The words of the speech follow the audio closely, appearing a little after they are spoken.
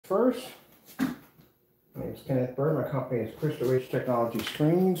first. My name is Kenneth Bird. My company is Christie Technology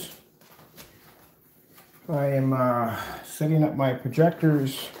Screens. I am setting up my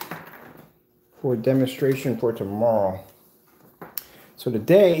projectors for a demonstration for tomorrow. So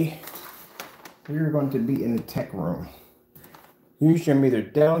today, we're going to be in the tech room. Usually I'm either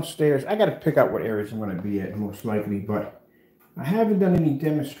downstairs. I got to pick out what areas I'm going to be at most likely, but I haven't done any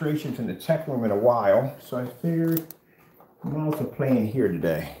demonstrations in the tech room in a while, so I figured I might as well play in here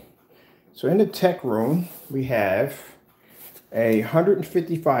today. So in the tech room, we have a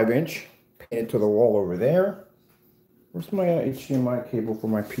 155-inch painted to the wall over there. Where's my HDMI cable for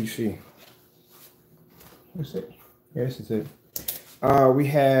my PC? What's it? Yeah, this is it. We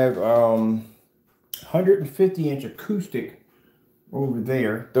have 150-inch acoustic over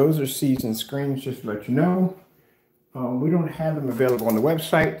there. Those are seasoned screens, just to let you know. We don't have them available on the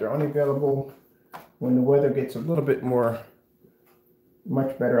website. They're only available when the weather gets a little bit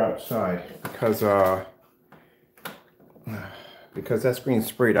much better outside, because that screen's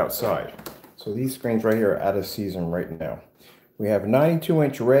sprayed outside. So these screens right here are out of season right now. We have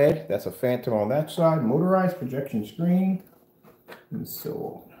 92-inch red. That's a Phantom on that side. Motorized projection screen. And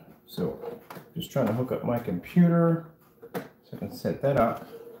so just trying to hook up my computer so I can set that up.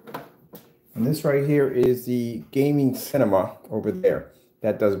 And this right here is the gaming cinema over there.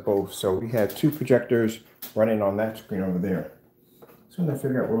 That does both. So we have two projectors running on that screen over there. So I'm going to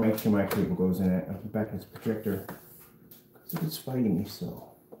figure out where my HDMI cable goes in at. I'll be back in this projector. Because it's fighting me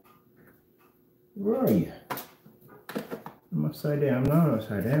so. Where are you? I'm upside down. I'm not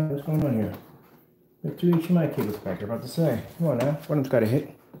upside down. What's going on here? There are two HDMI cables back there. About to say. Come on now. One of them's got to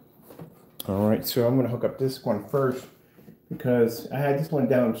hit. Alright, so I'm going to hook up this one first, because I had this one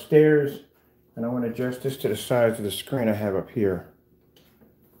downstairs. And I want to adjust this to the size of the screen I have up here.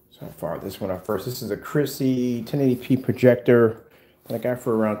 So I'll fire this one up first. This is a Christie 1080p projector that I got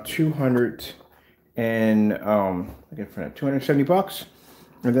for around 270 bucks.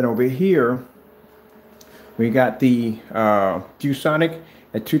 And then over here, we got the Viewsonic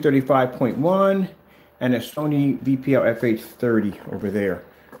at 235.1 and a Sony VPL FH30 over there.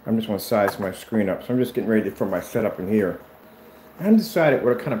 I'm just going to size my screen up. So I'm just getting ready for my setup in here. I haven't decided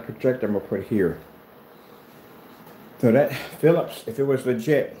what kind of projector I'm going to put here. So that Philips, if it was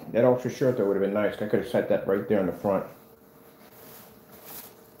legit, that ultra short, that would have been nice. I could have set that right there in the front.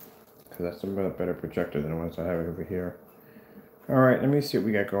 Because that's a better projector than the ones I have over here. Alright, let me see what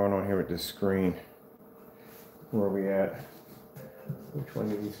we got going on here with this screen. Where are we at? Which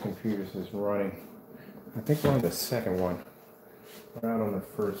one of these computers is running? I think we're on the second one. We're not on the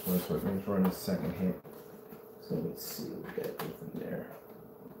first one, so it means we're on the second hit. So let's see what we got from there.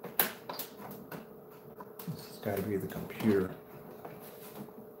 This has got to be the computer.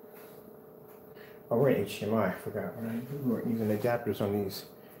 Oh, we're in HDMI. I forgot. We weren't using adapters on these.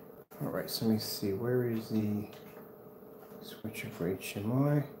 Alright, so let me see. Where is the switcher for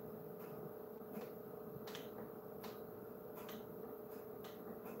HDMI?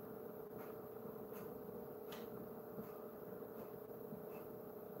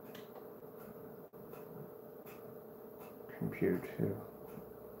 Computer 2.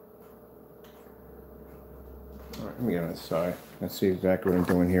 Alright, let me get on this side. Let's see exactly what I'm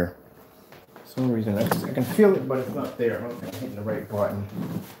doing here. For some reason I can feel it, but it's not there. I don't think I'm hitting the right button.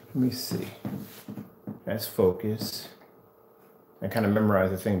 Let me see. That's focus. I kind of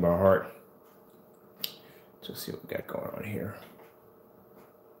memorized the thing by heart. Let's see what we got going on here.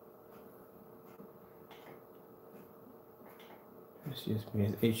 This used me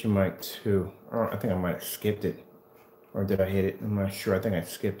as HDMI 2. Oh, I think I might have skipped it. Or did I hit it? I'm not sure. I think I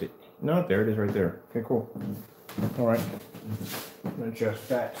skipped it. No, there it is right there. Okay, cool. Alright. I'm going to adjust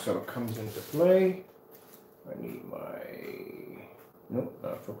that so it comes into play. I need my... Nope,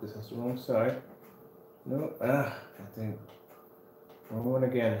 focus. That's the wrong side. Nope. I think... Wrong one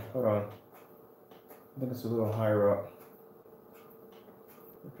again. Hold on. I think it's a little higher up.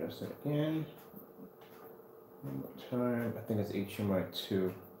 Adjust it again. One more time. I think it's HDMI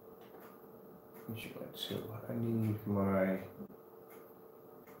 2. HDMI 2. I need my...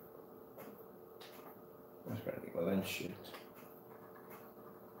 That's gotta be my lens shift.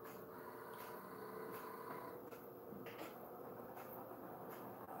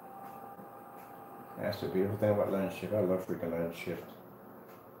 That's the beautiful thing about lens shift. I love freaking lens shift.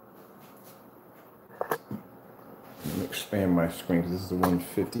 Let me expand my screen because this is the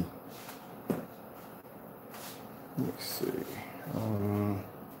 150. Let me see.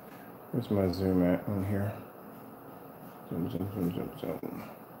 Where's my zoom at on here? Zoom, zoom, zoom, zoom, zoom.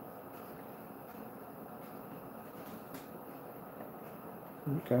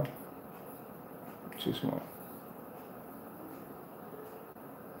 There we go. Too small.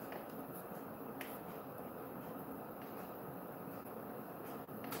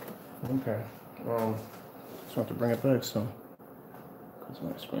 Okay. Just want to bring it back so. Because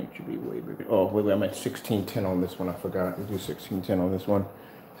my screen should be way bigger. Oh, wait, I'm at 1610 on this one. I forgot to do 1610 on this one.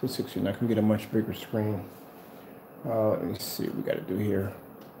 So 16, I can get a much bigger screen. Let me see what we got to do here.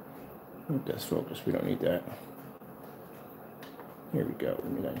 That's focus. We don't need that. Here we go.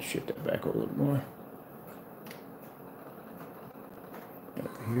 Let me shift that back a little more.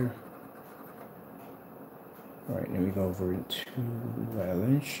 Over here. All right, then we go over into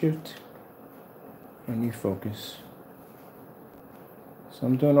lens shift and you focus. So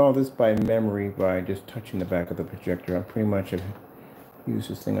I'm doing all this by memory by just touching the back of the projector. I pretty much have used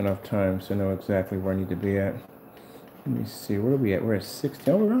this thing enough times to know exactly where I need to be at. Let me see, where are we at? We're at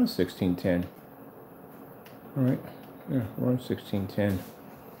 16. Oh, we're on 1610. All right. Yeah, we're on 1610.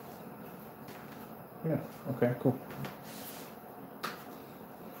 Yeah, okay, cool.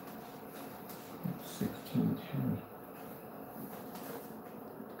 1610.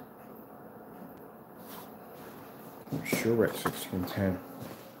 I'm sure we're at 1610.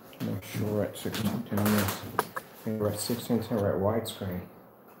 I'm sure we're at 1610. Yes. We're at 1610. We're at widescreen.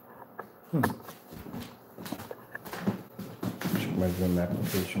 Check my Zoom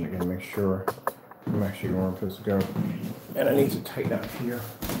application again. Make sure I'm actually where I'm supposed to go. And I need to tighten up here.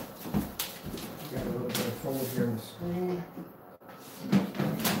 Got a little bit of fold here on the screen.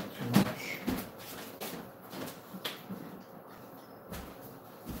 Too much.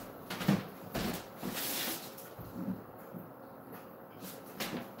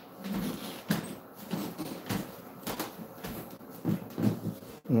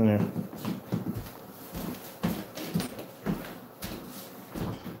 Yeah.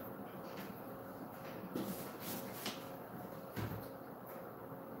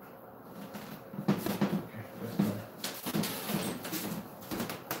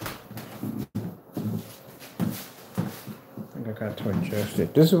 I got to adjust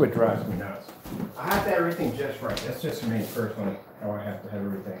it. This is what drives me nuts. I have to have everything just right. That's just me personally, how I have to have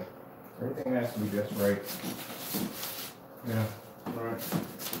everything. Everything has to be just right. Yeah. All right.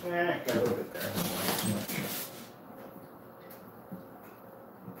 Yeah, got a little bit there. Not too much.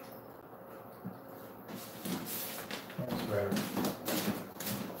 That's better.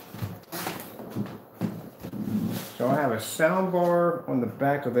 So I have a sound bar on the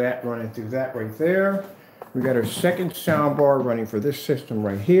back of that running through that right there. We got our second sound bar running for this system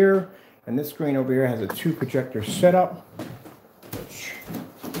right here. And this screen over here has a 2 projector setup, which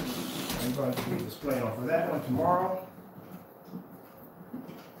I'm going to be displaying off of that one tomorrow.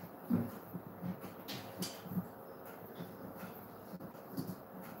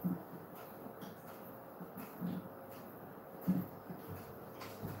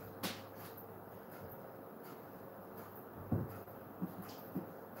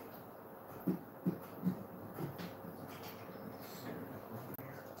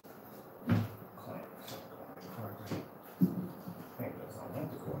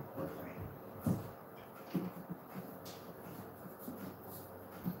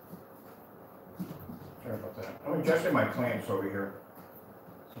 Sorry about that. I'm adjusting my clamps over here.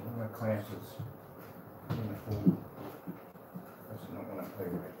 So one of my clamps is in the pool. That's not when I play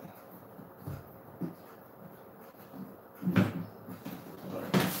right.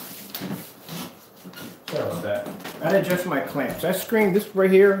 Sorry about that. I adjust my clamps. That screen, this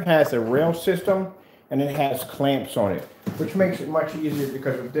right here, has a rail system and it has clamps on it, which makes it much easier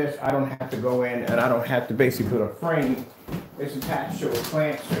because with this, I don't have to go in and I don't have to basically put a frame. It's attached to a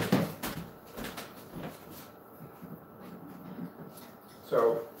clamp system.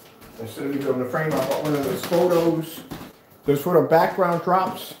 So instead of using the frame, I bought one of those photo background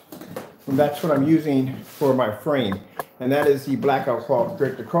drops. And that's what I'm using for my frame. And that is the blackout cloth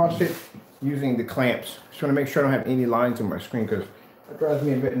draped across it using the clamps. Just want to make sure I don't have any lines on my screen because that drives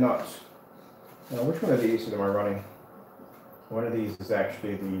me a bit nuts. Now, which one of these am I running? One of these is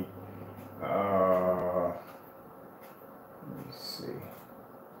actually the, let me see.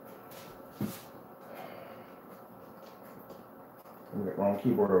 Wrong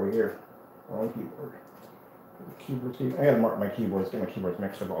keyboard over here. Wrong keyboard. Keyboard. I gotta mark my keyboards. Get my keyboards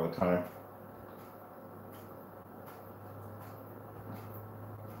mixed up all the time.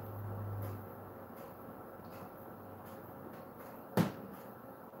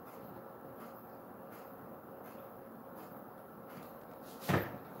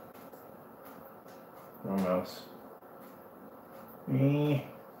 No mouse. No,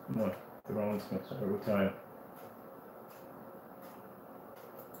 the wrong mixed up every time.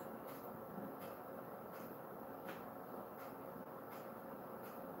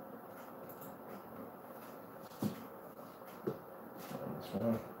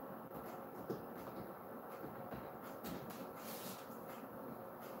 One.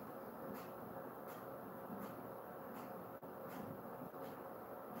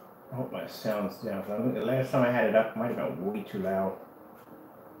 I hope my sound's down. I think the last time I had it up, it might have been way too loud.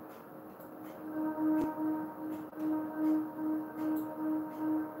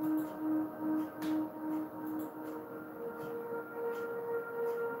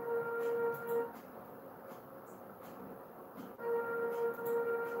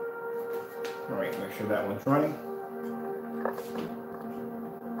 All right, make sure that one's running.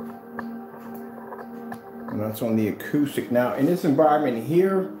 And that's on the acoustic. Now, in this environment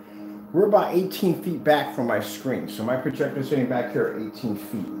here, we're about 18 feet back from my screen. So my projector's sitting back here at 18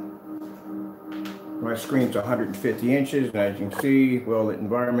 feet. My screen's 150 inches, and as you can see, well-lit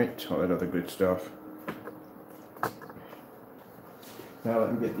environment, all that other good stuff. Now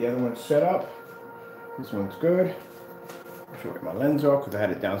let me get the other one set up. This one's good. I should get my lens off because I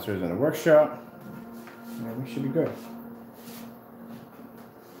had it downstairs in the workshop. And we should be good.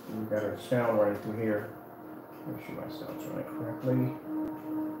 We've got our sound running through here. Make sure my sound's running correctly.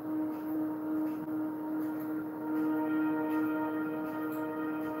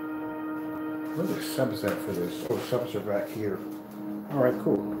 What are the subs at for this? Oh, subs are back here. Alright,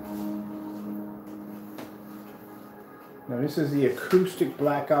 cool. Now this is the acoustic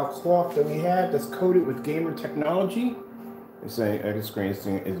blackout cloth that we have that's coated with gamer technology. This screen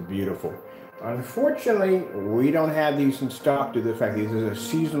is beautiful. Unfortunately, we don't have these in stock due to the fact that this is a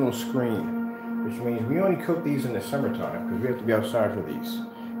seasonal screen, which means we only coat these in the summertime because we have to be outside for these.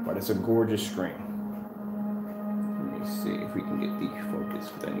 But it's a gorgeous screen. Let me see if we can get the focus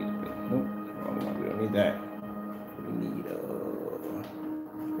because I need to be. Nope, we don't need that. We need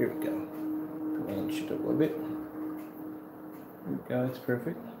here we go. Manage it a little bit. There we go, that's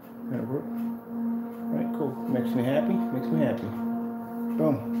perfect. That'll work. Alright, cool. Makes me happy. Makes me happy.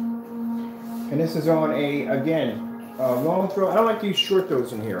 Boom. And this is on a, again, long throw. I don't like to use short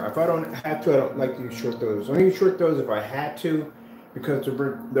throws in here. If I don't have to, I don't like to use short throws. I only use short throws if I had to, because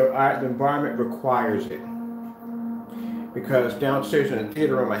the environment requires it. Because downstairs in the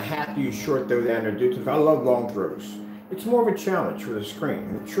theater room, I have to use short throw down there due to, I love long throws. It's more of a challenge for the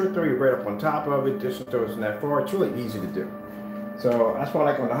screen. The short throw, you're right up on top of it, distant throw isn't that far. It's really easy to do. So that's why,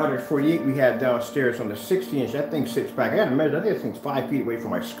 like on the 148 we have downstairs on the 60 inch, that thing sits back. I got to measure, I think this thing's 5 feet away from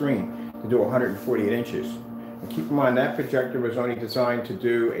my screen to do 148 inches. And keep in mind that projector was only designed to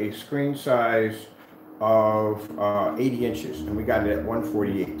do a screen size of 80 inches, and we got it at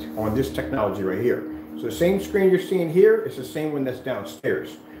 148 on this technology right here. So the same screen you're seeing here is the same one that's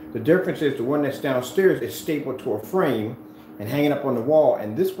downstairs. The difference is the one that's downstairs is stapled to a frame and hanging up on the wall,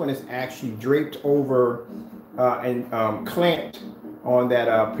 and this one is actually draped over and clamped on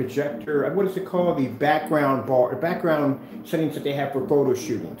that projector. What is it called? The background bar, background settings that they have for photo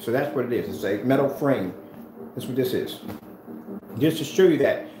shooting. So that's what it is. It's a metal frame. That's what this is. Just to show you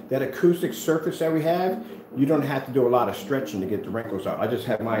that acoustic surface that we have, you don't have to do a lot of stretching to get the wrinkles out. I just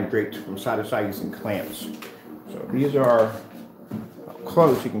have mine draped from side to side using clamps. So these are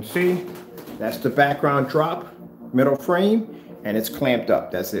close. You can see that's the background drop, metal frame, and it's clamped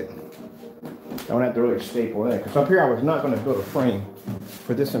up. That's it. I don't have to really staple in, because up here I was not going to build a frame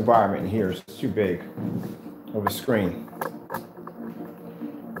for this environment in here. It's too big of a screen.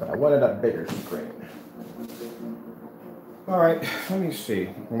 But I wanted a bigger screen. Alright, let me see.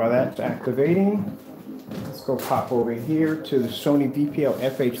 While that's activating, let's go pop over here to the Sony VPL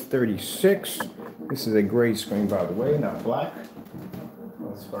FH36. This is a gray screen, by the way, not black.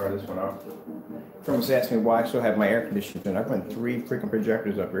 Let's fire this one off. Someone's asking me why I still have my air conditioners in. I've run 3 freaking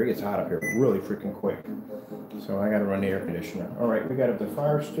projectors up here. It gets hot up here really freaking quick. So I gotta run the air conditioner. Alright, we got the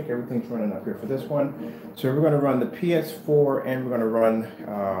fire stick, everything's running up here for this one. So we're gonna run the PS4 and we're gonna run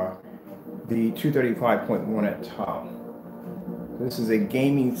the 235.1 at top. This is a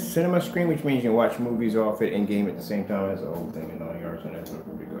gaming cinema screen, which means you can watch movies off it and game at the same time. As the whole thing in 9 yards, and that's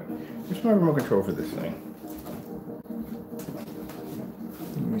pretty good. There's my remote control for this thing.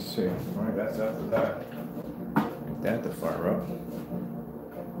 Let me see. All right, that's after that. Get that to fire up.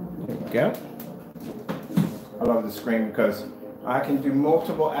 There we go. I love this screen because I can do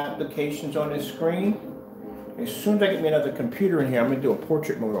multiple applications on this screen. As soon as I get me another computer in here, I'm going to do a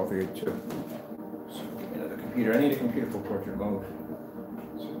portrait mode over here too. So get me another computer. I need a computer for portrait mode.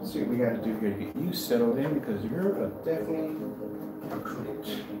 So let's see what we got to do here to get you settled in, because you're definitely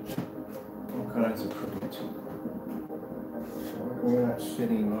crooked. All kinds of crooked. We're not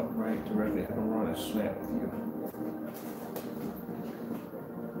sitting upright directly. I don't want to snap with you.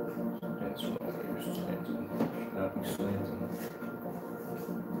 That's why you're slanting. Should not be slanting.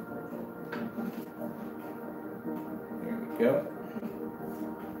 There we go.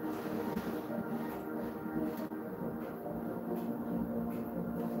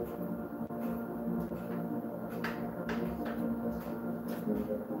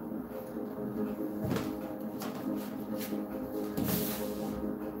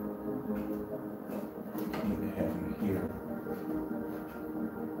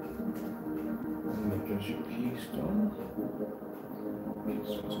 protection piece on.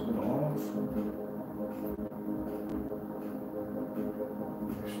 Switch it off.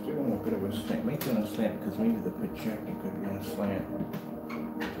 We're still on a bit of a slant. Maybe on a slant because maybe the projector could be on a slant.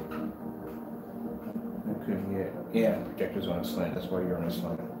 That could be it. Yeah, the projector's on a slant. That's why you're on a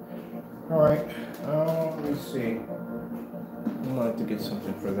slant. Alright, let me see. I'd like to get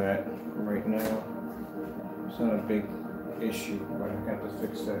something for that right now. It's not a big issue, but I have to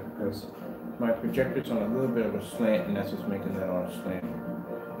fix that because my projector's on a little bit of a slant and that's what's making that on a slant.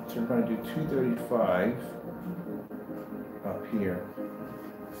 So we're going to do 235 up here.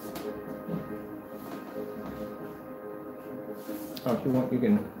 Oh, if you want, you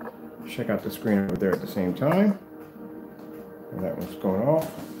can check out the screen over there at the same time. And that one's going off.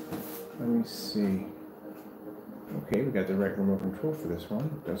 Let me see. Okay, we got the right remote control for this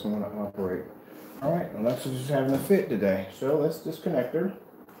one. Doesn't want to operate. All right, Alexa's just having a fit today. So let's disconnect her.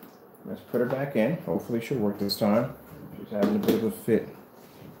 Let's put her back in. Hopefully she'll work this time. She's having a bit of a fit.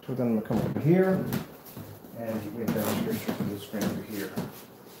 So then I'm gonna come over here and get that restriction for the screen over here.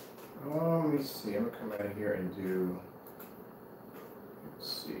 Let me see, I'm gonna come out of here and do,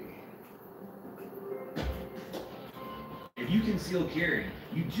 let's see. If you conceal carry,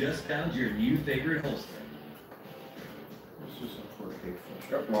 you just found your new favorite holster. This is a 4K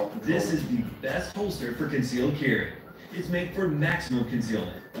flash. This is the best holster for concealed carry. It's made for maximum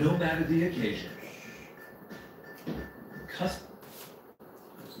concealment, no matter the occasion. Let's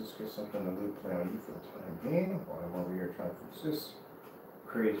just get something to loop play on you for the time being while I'm over here trying to fix this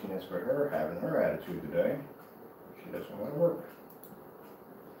craziness for her, having her attitude today. She doesn't want to work.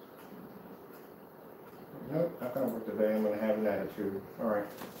 Nope, not gonna work today. I'm gonna have an attitude. Alright.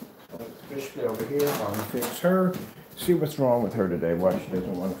 So let's fish it over here while we fix her. See what's wrong with her today, why she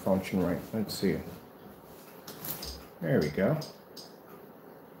doesn't want to function right. Let's see. There we go.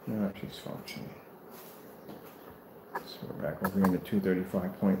 Now she's functioning. So we're back over here in the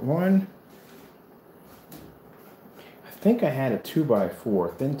 235.1. I think I had a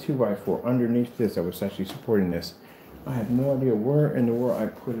 2x4, thin 2x4 underneath this that was actually supporting this. I have no idea where in the world I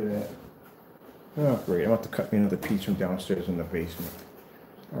put it at. Oh great, I'm about to cut me another piece from downstairs in the basement.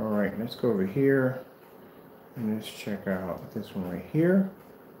 Alright, let's go over here and let's check out this one right here.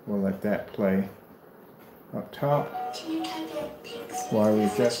 We'll let that play up top while we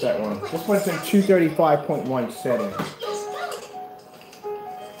adjust that one. This one's in 235.1 setting.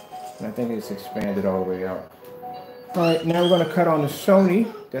 And I think it's expanded all the way out. Alright, now we're going to cut on the Sony.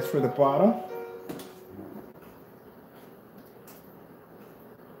 That's for the bottom.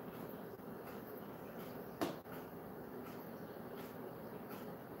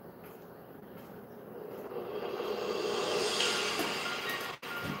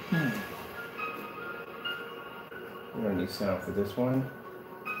 We're going to need sound for this one.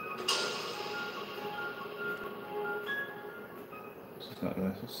 This is not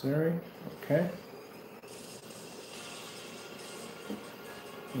necessary. Okay.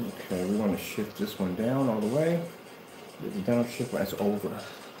 Okay, we want to shift this one down all the way. With the downshift, that's over.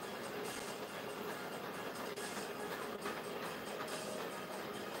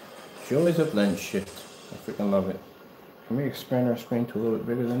 Joys of blend shift. I freaking love it. Can we expand our screen to a little bit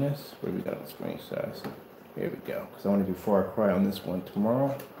bigger than this? What do we got on screen size? Here we go. Because I want to do Far Cry on this one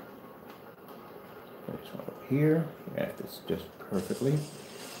tomorrow. This one over here. Yeah, this just perfectly.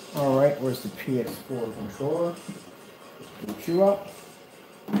 Alright, where's the PS4 controller? Let's boot you up.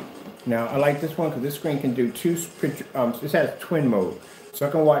 Now, I like this one because this screen can do two, this has twin mode. So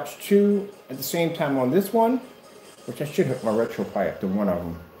I can watch two at the same time on this one, which I should hook my RetroPie up to one of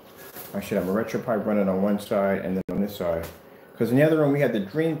them. I should have a RetroPie running on one side and then on this side. Because in the other room we had the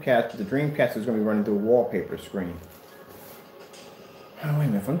Dreamcast, but the Dreamcast is going to be running through a wallpaper screen. Oh, wait a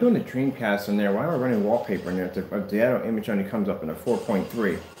minute, if I'm doing the Dreamcast in there, why am I running wallpaper in there if the auto image only comes up in a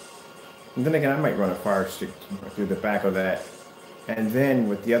 4.3? And then again, I might run a Fire Stick through the back of that. And then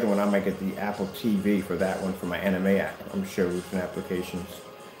with the other one, I might get the Apple TV for that one for my anime shows and applications.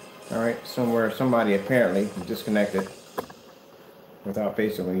 Alright, somebody apparently disconnected without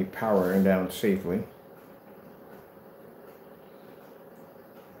basically powering down safely.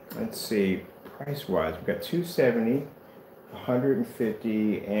 Let's see, price-wise, we've got $270,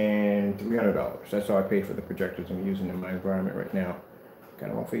 $150, and $300. That's all I paid for the projectors I'm using in my environment right now. Got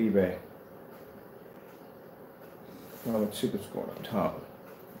them off of eBay. Well, let's see what's going up top.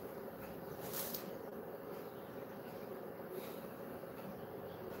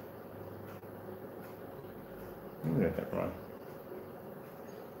 I'm gonna get that wrong.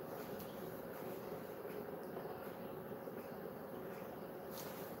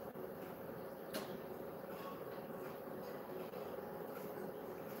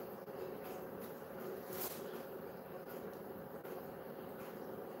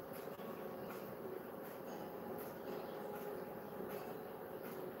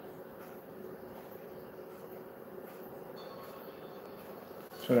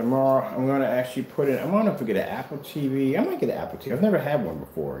 So tomorrow I'm gonna actually put in. I don't know if we get an Apple TV. I might get an Apple TV. I've never had one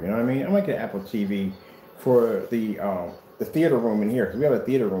before. You know what I mean? I might get an Apple TV for the theater room in here, because we have a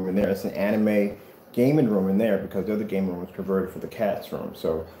theater room in there. It's an anime gaming room in there because the other gaming room was converted for the cats room.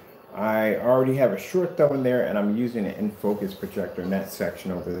 So I already have a short throw in there, and I'm using an in-focus projector in that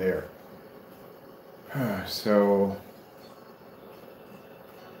section over there. So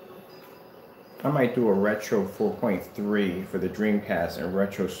I might do a retro 4.3 for the Dreamcast and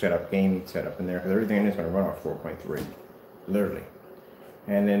retro setup, gaming setup in there, because everything in this is going to run off 4.3, literally.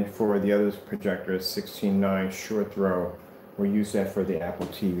 And then for the other projector, 16:9 short throw, we'll use that for the Apple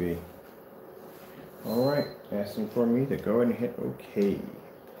TV. All right, asking for me to go ahead and hit OK.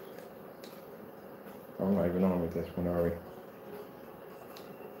 I'm not even on with this one, are we?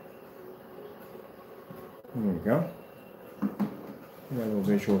 There we go. Got a little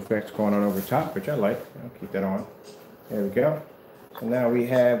visual effects going on over top, which I like. I'll keep that on. There we go. So now we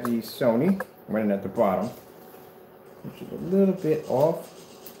have the Sony running at the bottom, which is a little bit off.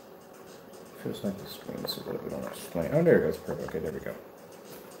 Feels like the screen's a little bit on our display. Oh, there it goes. Perfect. Okay, there we go.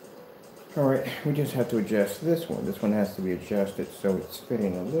 All right, we just have to adjust this one. This one has to be adjusted so it's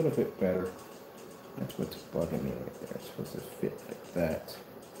fitting a little bit better. That's what's bugging me right there. It's supposed to fit like that.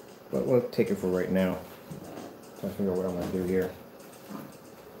 But we'll take it for right now. So I figure out what I'm going to do here.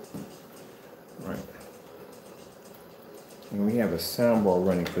 Right. And we have a soundbar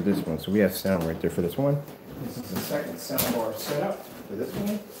running for this one. So we have sound right there for this one. This is the second soundbar setup for this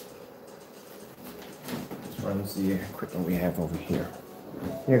one. This runs the equipment we have over here.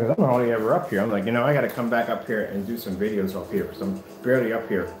 Yeah, because I'm hardly ever up here. I'm like, you know, I got to come back up here and do some videos up here because I'm barely up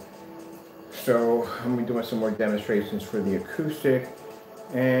here. So I'm going to be doing some more demonstrations for the acoustic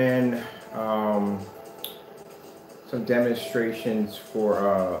and some demonstrations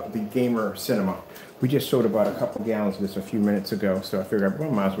for the gamer cinema. We just sold about a couple gallons of this a few minutes ago, so I figured I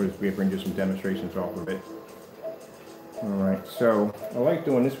might as well just be able to do some demonstrations off of it. All right, so I like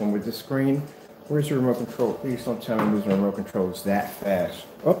doing this one with the screen. Where's the remote control? Please don't tell me I'm losing the remote controls that fast.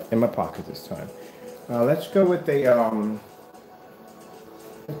 Oh, in my pocket this time. Let's go with a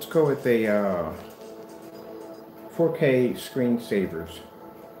 4K screensavers.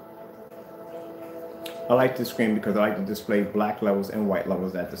 I like this screen because I like to display black levels and white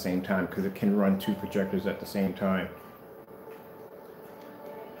levels at the same time because it can run two projectors at the same time.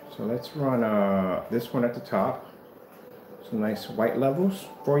 So let's run this one at the top. Some nice white levels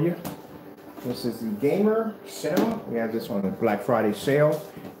for you. This is the gamer cinema. We have this on the Black Friday sale.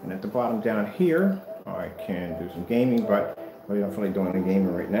 And at the bottom down here, I can do some gaming, but we don't feel like doing the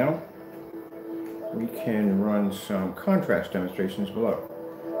gaming right now. We can run some contrast demonstrations below.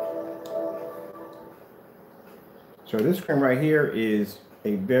 So this screen right here is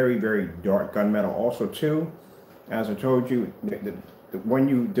a very, very dark gunmetal also too. As I told you, when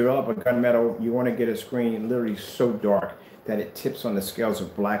you develop a gunmetal, you want to get a screen literally so dark that it tips on the scales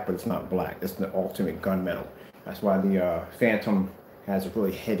of black, but it's not black. It's the ultimate gunmetal. That's why the Phantom has a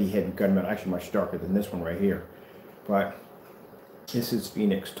really heavy gunmetal, actually much darker than this one right here. But this is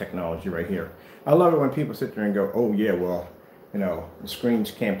Phoenix technology right here. I love it when people sit there and go, oh yeah, well, you know, the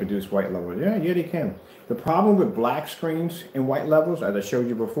screens can't produce white levels. Yeah, they can. The problem with black screens and white levels, as I showed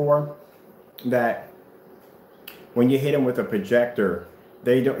you before, that when you hit them with a projector,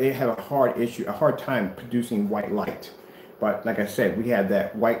 they have a hard time producing white light. But like I said, we have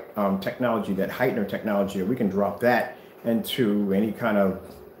that white technology, that heightener technology. We can drop that into anything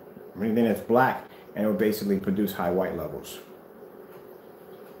that's black, and it will basically produce high white levels.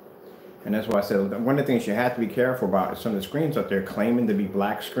 And that's why I said one of the things you have to be careful about is some of the screens out there claiming to be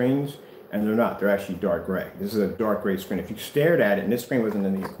black screens, and they're not. They're actually dark gray. This is a dark gray screen. If you stared at it and this screen wasn't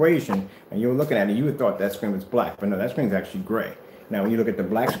in the equation, and you were looking at it, you would have thought that screen was black. But no, that screen is actually gray. Now, when you look at the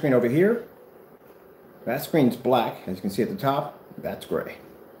black screen over here, that screen's black. As you can see at the top, that's gray.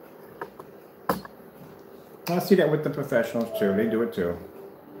 I see that with the professionals too. They do it too.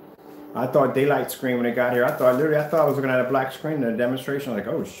 I thought daylight screen when they got here. I thought I was looking at a black screen in a demonstration. Like,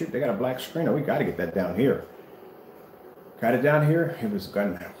 oh shoot, they got a black screen. Oh, we got to get that down here. Got it down here. It was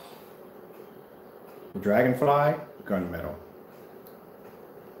gunmetal. Dragonfly, gunmetal.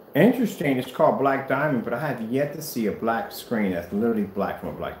 Interesting. It's called Black Diamond, but I have yet to see a black screen that's literally black from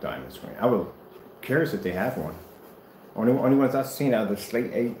a Black Diamond screen. I was curious if they have one. Only ones I've seen out of the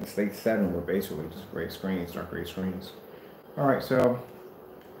Slate 8 and Slate 7 were basically just gray screens, dark gray screens. All right, so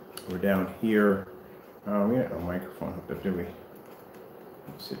we're down here. We have no microphone hooked up, do we?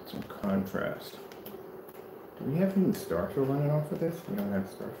 Let's hit some contrast. Do we have any Starfield running off of this? We don't have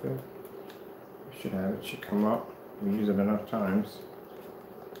Starfield. We should have it. Should come up. We use it enough times.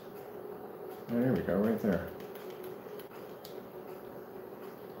 There we go, right there.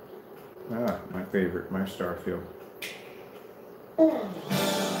 Ah, my favorite, my Starfield.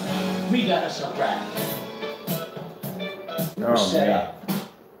 We got us a wrap. Oh man,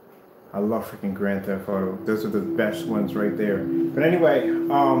 I love freaking Grand Theft Auto. Those are the best ones right there. But anyway,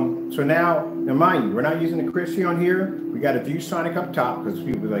 so now mind you, we're not using the Christie on here. We got a Viewsonic up top because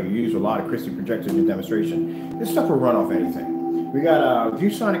people like use a lot of Christie projectors in demonstration. This stuff will run off anything. We got a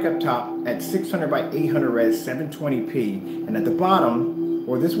Viewsonic up top at 600 by 800 res, 720p, and at the bottom,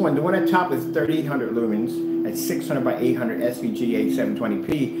 or this one, the one at top is 3800 lumens at 600 by 800 SVGA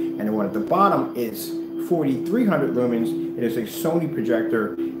 720p, and the one at the bottom is 4300 lumens. It is a Sony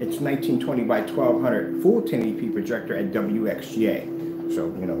projector. It's 1920 by 1200 full 1080p projector at WXGA. So,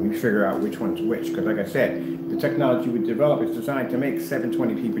 you know, you figure out which one's which. Because like I said, the technology we developed is designed to make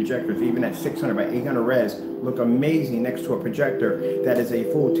 720p projectors, even at 600 by 800 res, look amazing next to a projector that is a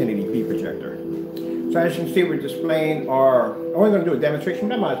full 1080p projector. So as you can see, we're displaying our, I'm only going to do a demonstration,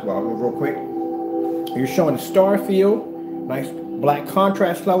 but I might as well, real quick. You're showing the star field, nice black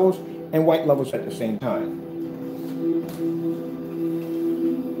contrast levels, and white levels at the same time.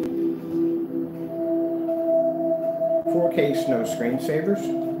 .4K snow screensavers.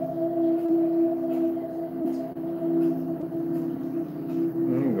 I'm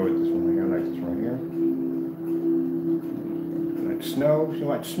gonna go with this one right here. I like this one here. I like snow. You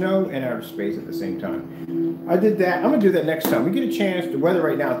like snow and outer space at the same time. I did that. I'm gonna do that next time. We get a chance. The weather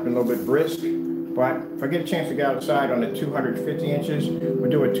right now has been a little bit brisk. But if I get a chance to go outside on the 250 inches, we'll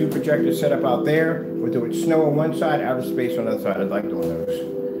do a 2 projector setup out there. We'll do it snow on one side, outer space on the other side. I like doing those.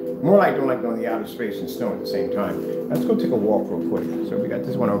 More like doing the outer space and snow at the same time. Let's go take a walk real quick. So we got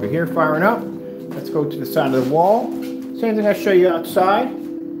this one over here firing up. Let's go to the side of the wall. Same thing I show you outside.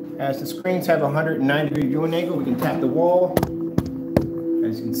 As the screens have a 190-degree viewing angle, we can tap the wall.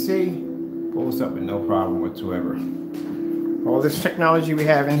 As you can see, pulls up with no problem whatsoever. All this technology we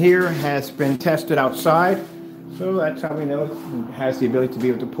have in here has been tested outside, so that's how we know it has the ability to be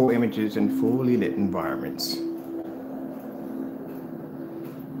able to pull images in fully lit environments.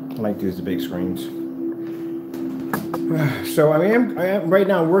 I like to use the big screens. So I am right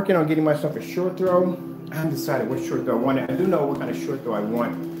now working on getting myself a short throw. I haven't decided what short throw I want. I do know what kind of short throw I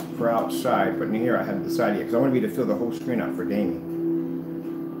want for outside, but in here I haven't decided yet because I want to be able to fill the whole screen out for gaming.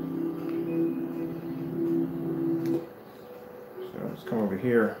 Let's come over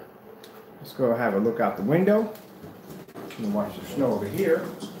here. Let's go have a look out the window. You can watch the snow over here.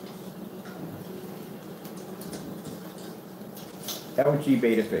 LG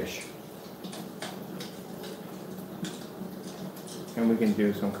Beta Fish. And we can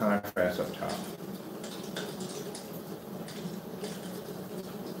do some contrast up top.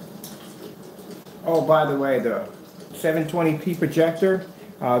 Oh, by the way, the 720p projector,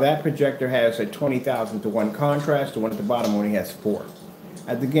 that projector has a 20,000 to 1 contrast. The one at the bottom only has 4.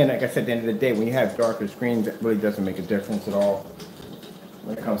 And again, like I said, at the end of the day, when you have darker screens, it really doesn't make a difference at all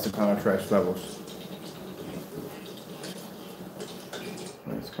when it comes to contrast levels.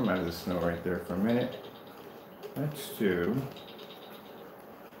 Let's come out of the snow right there for a minute. Let's do...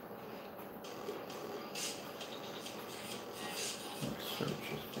 Let's search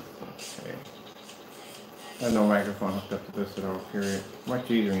this. Okay. I have no microphone hooked up to this at all, period.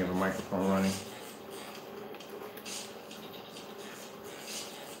 Much easier when you have a microphone running.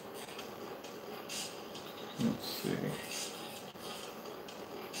 Let's see.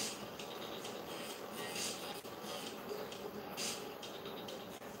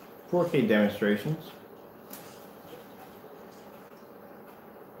 .4K demonstrations.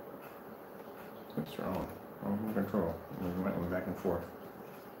 What's wrong? Oh, control. We went back and forth.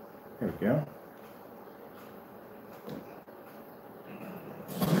 Here we go.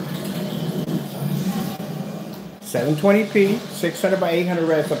 720p, 600 by 800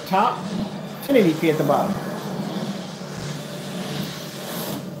 res up top, 1080p at the bottom.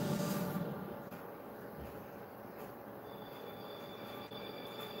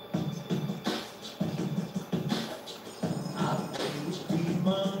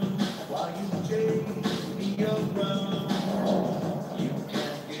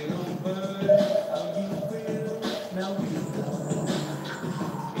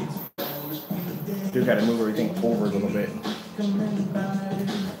 Do got to move everything over a little bit.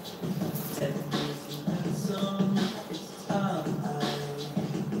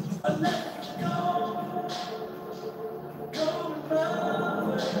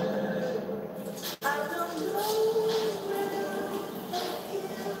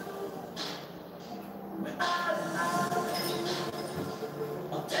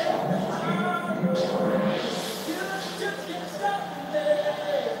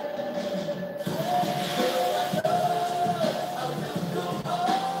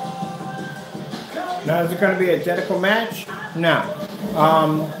 Now, is it going to be an identical match? No.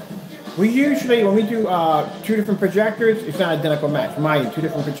 We usually, when we do two different projectors, it's not an identical match. Mind you, two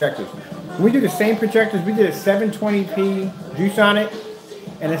different projectors. When we do the same projectors, we did a 720p Viewsonic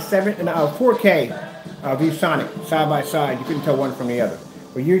and a 4K Viewsonic side by side. You couldn't tell one from the other.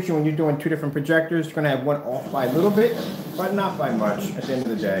 But usually when you're doing two different projectors, you're going to have one off by a little bit, but not by much at the end of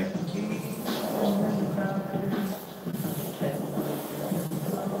the day.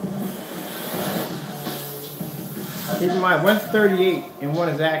 Keep in mind, one's 38 and one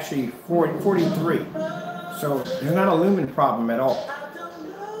is actually 43. So there's not a lumen problem at all.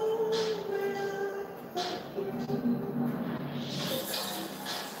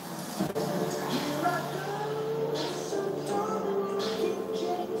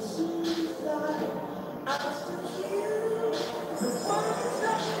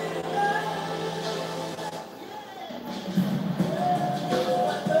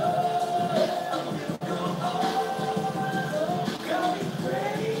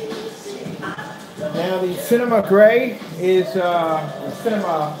 Now the Cinema Gray is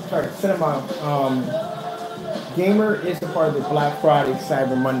Cinema Gamer is a part of the Black Friday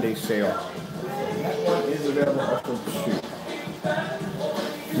Cyber Monday sale. That one is available also to shoot.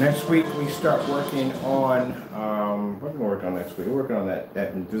 Next week we start working on what are we working on next week? We're working on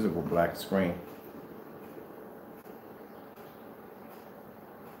that invisible black screen.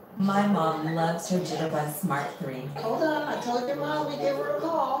 My mom loves her Jitterbug Smart 3. Hold on, I told your mom we give her a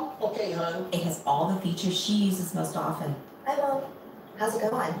call. Okay, hon. It has all the features she uses most often. Hi, Mom. How's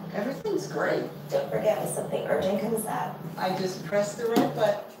it going? Everything's great. Don't forget when something urgent comes up. I just pressed the red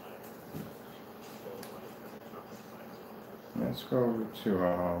button. Let's go over to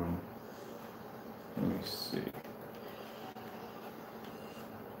let me see.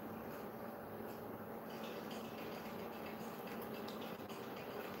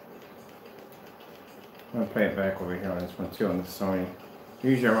 I'm gonna play it back over here on this one too, on the Sony.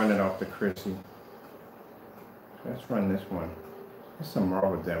 Usually I run it off the Christie. Let's run this one. It's some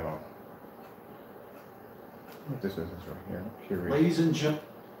Marvel demo. What this is right here. I'm curious. Ladies and gentlemen.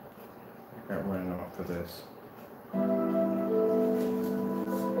 I got running off of this.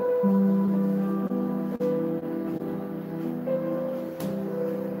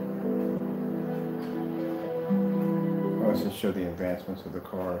 Oh, let's just show the advancements of the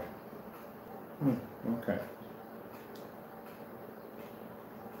card. Okay.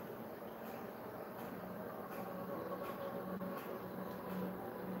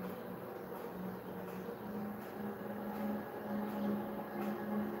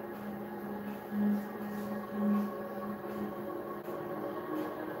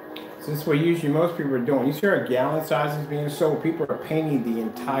 So this is what usually most people are doing. You see our gallon sizes being sold, people are painting the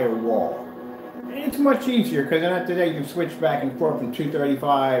entire wall. It's much easier because then after that you can switch back and forth from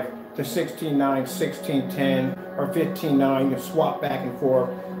 235 to 16.9, 16.10, or 15.9. You can swap back and forth.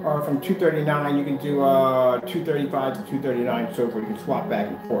 Or from 239, you can do 235 to 239, so forth. You can swap back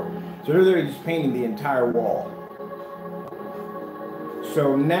and forth. So they're literally just painting the entire wall.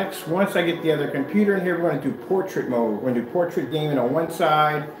 So next, once I get the other computer in here, we're going to do portrait mode. We're going to do portrait gaming on one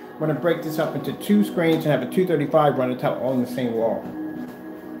side. We're going to break this up into two screens and have a 235 run atop all on the same wall.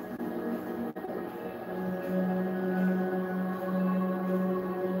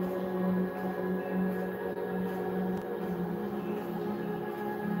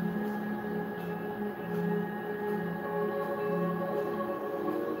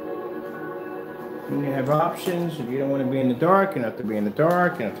 And you have options. If you don't want to be in the dark, you don't have to be in the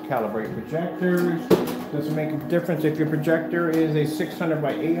dark. You don't have to calibrate projectors. Doesn't make a difference if your projector is a 600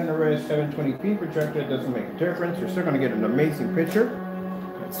 by 800 res 720p projector. It doesn't make a difference. You're still going to get an amazing picture.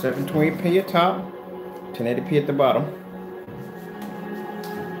 720p at top, 1080p at the bottom.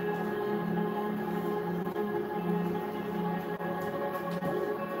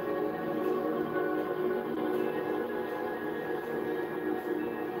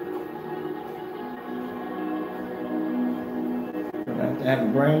 Have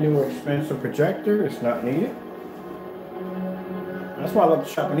a brand new expensive projector. It's not needed. That's why I love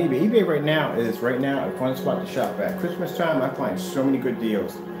to shop on eBay. eBay right now is a fun spot to shop at. Christmas time, I find so many good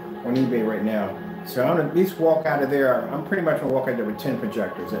deals on eBay right now. So I'm gonna at least walk out of there. I'm pretty much gonna walk out there with 10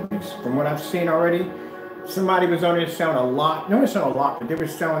 projectors at least. From what I've seen already, somebody was on there selling a lot. No, it's not a lot, but they were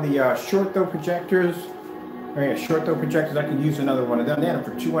selling the short throw projectors. Short throw projectors. I could use another one of them. They had them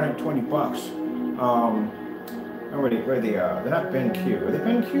for 220 bucks. They're not BenQ. Are they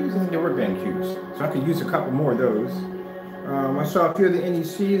BenQs? I think they were BenQs. So I could use a couple more of those. I saw a few of the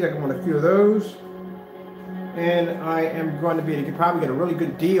NECs. I want a few of those. And I am going to you could probably get a really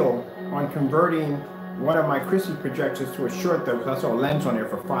good deal on converting one of my Christie projectors to a short throw, because I saw a lens on there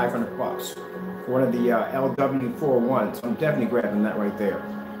for 500 bucks. one of the LW41s. I'm definitely grabbing that right there.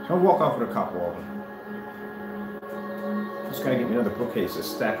 So I'll walk off with a couple of them. Just gotta get me another bookcase to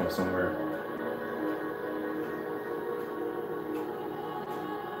stack them somewhere.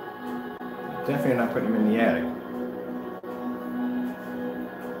 Definitely not putting them in the attic.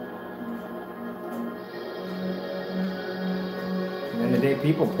 And the day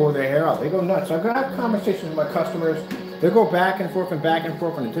people pull their hair out, they go nuts. I've got conversations with my customers. They go back and forth on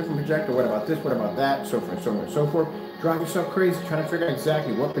a different projector. What about this? What about that? So forth, so on and so forth. Drive yourself crazy trying to figure out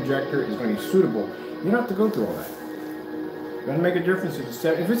exactly what projector is going to be suitable. You don't have to go through all that. It's going to make a difference.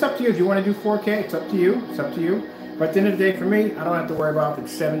 If it's up to you, if you want to do 4K, it's up to you. It's up to you. But at the end of the day, for me, I don't have to worry about if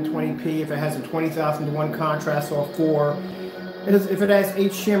it's 720p, if it has a 20,000 to 1 contrast or 4. If it has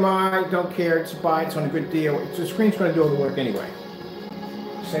HDMI, don't care. It's buy. It's on a good deal. The screen's going to do all the work anyway.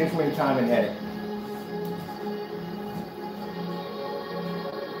 Save me time and headache.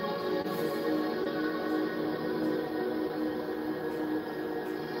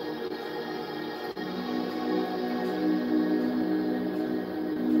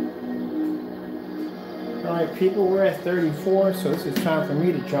 Alright people, we're at 34, so this is time for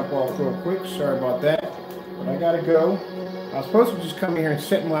me to jump off real quick. Sorry about that, but I gotta go. I was supposed to just come here and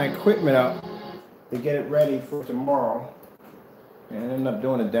set my equipment up to get it ready for tomorrow, and I ended up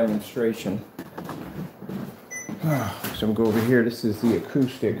doing a demonstration. So I'm gonna go over here. This is the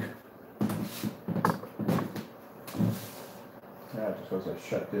acoustic. I just supposed to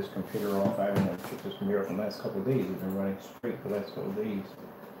shut this computer off. I haven't shut this computer off in the last couple of days. It's been running straight for the last couple of days,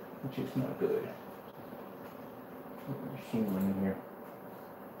 which is not good. Machine running here.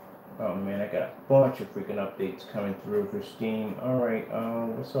 Oh man, I got a bunch of freaking updates coming through for Steam. Alright,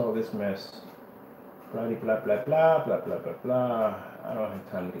 what's all this mess? Blah blah blah blah blah blah blah blah. I don't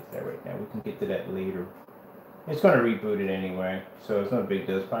have time to get to that right now. We can get to that later. It's gonna reboot it anyway, so it's no big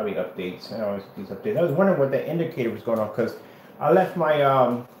deal. It's probably updates. I always get these updates. I was wondering what the indicator was going on because I left my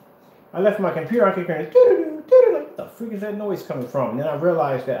computer on here and what the freak is that noise coming from? And then I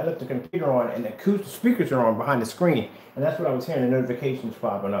realized that I left the computer on and the acoustic speakers are on behind the screen, and that's what I was hearing, the notifications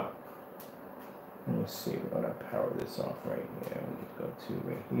popping up. Let's see, we're gonna power this off right here. We need to go to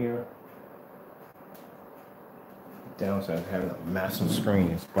right here. The downside of having a massive screen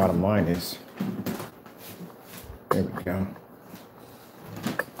is, bottom line is, there we go.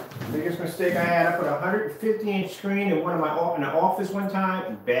 Biggest mistake I had, I put a 150-inch screen in one of my in the office one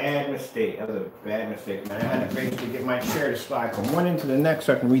time. Bad mistake. That was a bad mistake, man. I had to basically get my chair to slide from one end to the next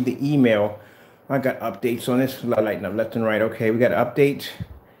so I can read the email. I got updates on this, lighting up left and right. Okay, we got an update.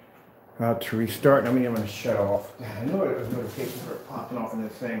 To restart. I mean, I'm going to shut off. I know it was notifications were popping off in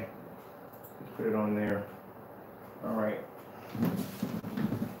this thing. Let's put it on there. All right.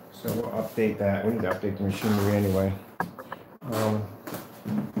 So we'll update that. We need to update the machinery anyway.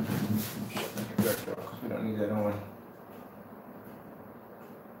 Shut the projector off because we don't need that on.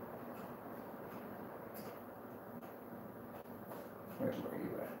 Where you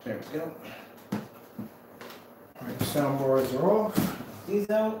at? There we go. All right, the soundboards are off.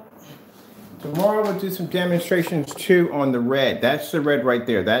 These out. Tomorrow we'll do some demonstrations too on the red. That's the red right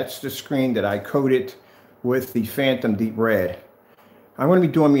there. That's the screen that I coated with the Phantom Deep Red. I'm going to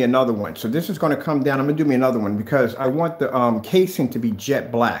be doing me another one. So this is going to come down. I'm going to do me another one because I want the casing to be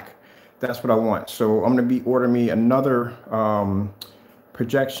jet black. That's what I want. So I'm going to be ordering me another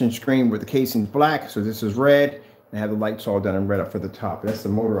projection screen with the casing black. So this is red. And I have the lights all done and red up for the top. That's the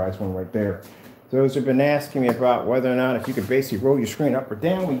motorized one right there. Those have been asking me about whether or not if you could basically roll your screen up or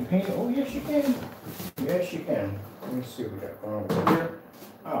down when you paint it. Oh, yes, you can. Yes, you can. Let me see what we got going on over here.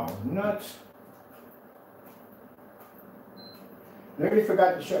 Oh, nuts. I already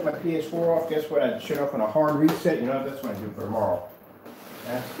forgot to shut my PS4 off. Guess what? I shut off on a hard reset. You know, that's what I do for tomorrow.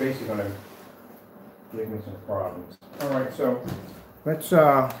 That's basically going to give me some problems. All right, so let's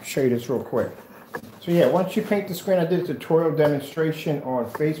show you this real quick. So yeah, once you paint the screen, I did a tutorial demonstration on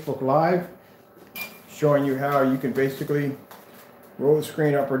Facebook Live, showing you how you can basically roll the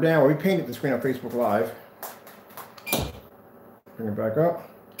screen up or down. Well, we painted the screen on Facebook Live. Bring it back up.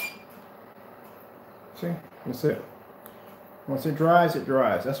 See, that's it. Once it dries, it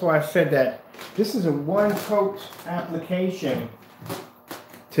dries. That's why I said that this is a one-coat application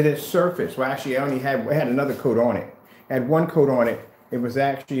to this surface. Well, actually, I had another coat on it. I had one coat on it. It was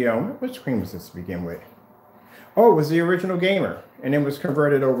actually, what screen was this to begin with? Oh, it was the original Gamer, and it was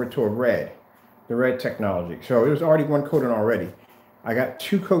converted over to a red, the red technology. So it was already one coat on already. I got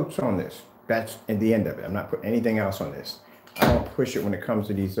two coats on this. That's at the end of it. I'm not putting anything else on this. I don't push it when it comes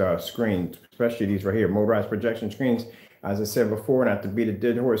to these screens, especially these right here, motorized projection screens. As I said before, not to beat a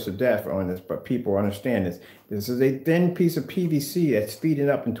dead horse to death on this, but people understand this. This is a thin piece of PVC that's feeding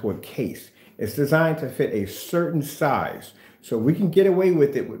up into a case. It's designed to fit a certain size. So we can get away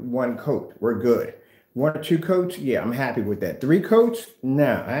with it with one coat. We're good. 1 or 2 coats, yeah, I'm happy with that. 3 coats,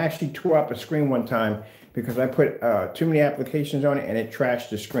 nah. I actually tore up a screen one time because I put too many applications on it and it trashed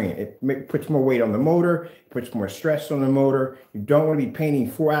the screen. It puts more weight on the motor, puts more stress on the motor. You don't want to be painting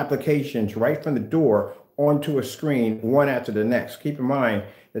 4 applications right from the door onto a screen, one after the next. Keep in mind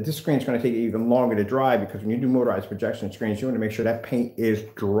that this screen is going to take even longer to dry because when you do motorized projection screens, you want to make sure that paint is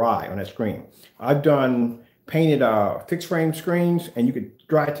dry on that screen. I've painted fixed frame screens and you could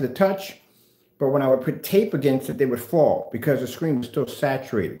dry it to the touch. But when I would put tape against it, they would fall because the screen was still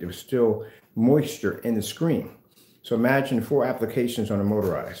saturated. There was still moisture in the screen. So imagine 4 applications on a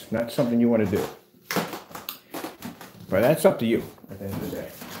motorized. Not something you want to do. But that's up to you at the end of the day.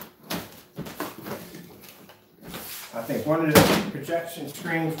 I think one of the projection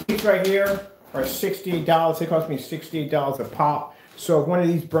screens, these right here are $68. They cost me $68 a pop. So if one of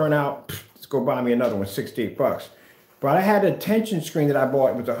these burn out, let's go buy me another one, 68 bucks. But I had a tension screen that I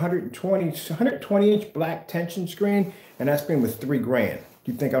bought. It was a 120 inch black tension screen, and that screen was $3 grand.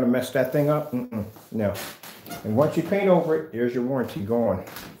 Do you think I'm gonna mess that thing up? No. And once you paint over it, there's your warranty gone.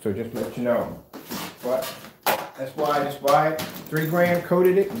 So just let you know. But that's why I just buy it. $3 grand,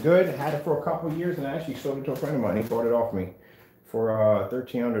 coated it, good. Had it for a couple of years, and I actually sold it to a friend of mine. He bought it off me for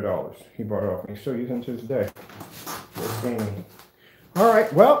 $1,300. He bought it off me. Still using it to this day. All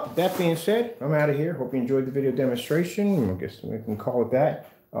right, well, that being said, I'm out of here. Hope you enjoyed the video demonstration. I guess we can call it that.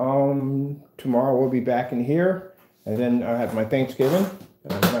 Tomorrow we'll be back in here, and then I have my Thanksgiving.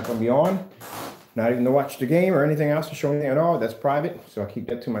 I'm not going to be on, not even to watch the game or anything else to show anything at all. That's private, so I'll keep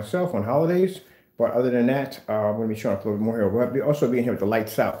that to myself on holidays. But other than that, I'm going to be showing up a little bit more here. We'll also be in here with the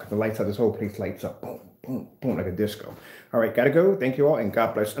lights out, because the lights out, this whole place lights up. Boom, boom, boom, like a disco. All right, got to go. Thank you all, and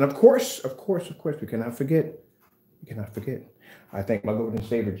God bless. And of course, we cannot forget. I thank my Lord and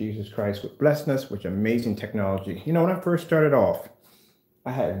Savior, Jesus Christ, for blessing us with amazing technology. You know, when I first started off,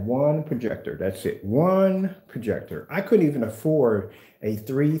 I had one projector. That's it. One projector. I couldn't even afford a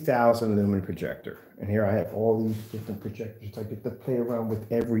 3,000 lumen projector. And here I have all these different projectors I get to play around with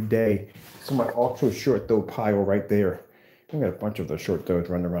every day. This is my ultra short throw pile right there. I got a bunch of those short throws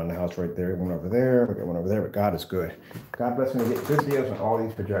running around the house right there. One over there. We got one over there, but God is good. God bless me to get good deals on all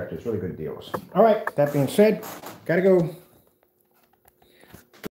these projectors. Really good deals. All right. That being said, gotta go.